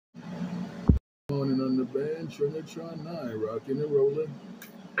Morning on the band, Trinitron9, rocking and rolling.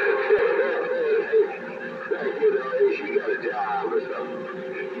 She got a job or something.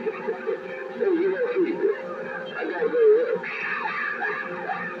 Hey, you know, I gotta go to work.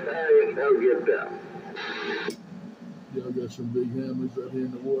 Hey, I'll get that. Y'all got some big hammers out here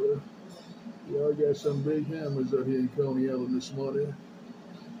in the water. Y'all got some big hammers out here in Coney Island this morning.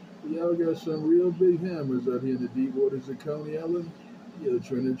 Y'all got some real big hammers out here in the deep waters of Coney Island. Yeah,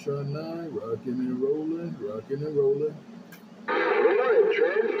 Trinitron9, rocking and rolling, rocking and rolling. Good morning,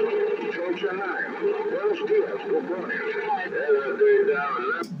 Trent. Trinitron9. Buenos dias. Good morning.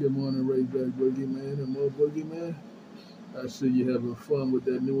 Good morning, right back, Boogie Man and more Boogie Man. I see you having fun with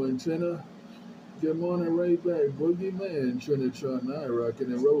that new antenna. Good morning, right back, Boogie Man, Trinitron9,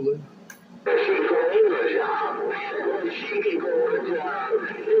 rocking and rolling.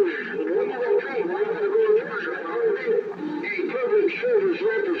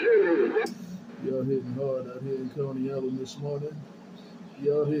 Y'all hitting hard out here in Coney Island this morning.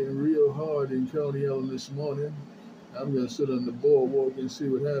 Y'all hitting real hard in Coney Island this morning. I'm going to sit on the boardwalk and see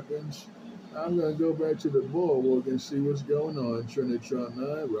what happens. I'm going to go back to the boardwalk and see what's going on.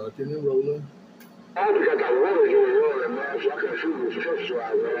 Trinitron9, rocking and rolling. I got that water here rolling, man, so I can shoot this test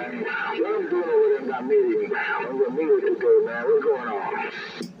drive, man. What I'm doing over there in that meeting, I'm going to meet with today, man. What's going on?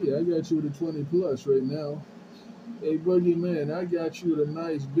 Yeah, I got you with a 20 plus right now. Hey, Boogie Man, I got you with a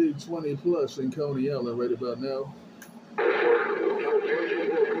nice big 20 plus in Coney Island right about now.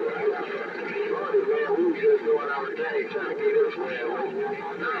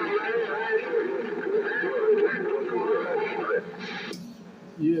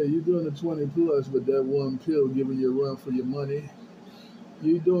 Yeah, you're doing a 20 plus, but that one pill giving you a run for your money.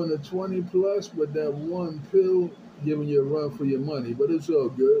 You're doing a 20 plus, but that one pill giving you a run for your money. But it's all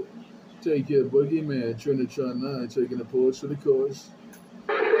good. Take care, Boogie Man. Trinitron9 taking the pause for the course.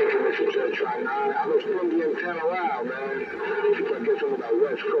 Thank you, Mr. Trinitron9. I was spinning the antenna around, man. See if I get some of that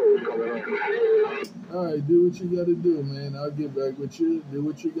West Coast coming in. All right, do what you got to do, man. I'll get back with you. Do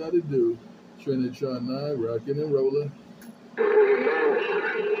what you got to do. Trinitron9, rocking and rolling.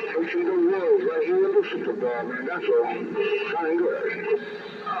 Pushing the world right here in the Super Bowl, man. That's all. Sounding good.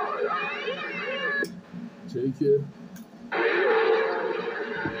 Take care.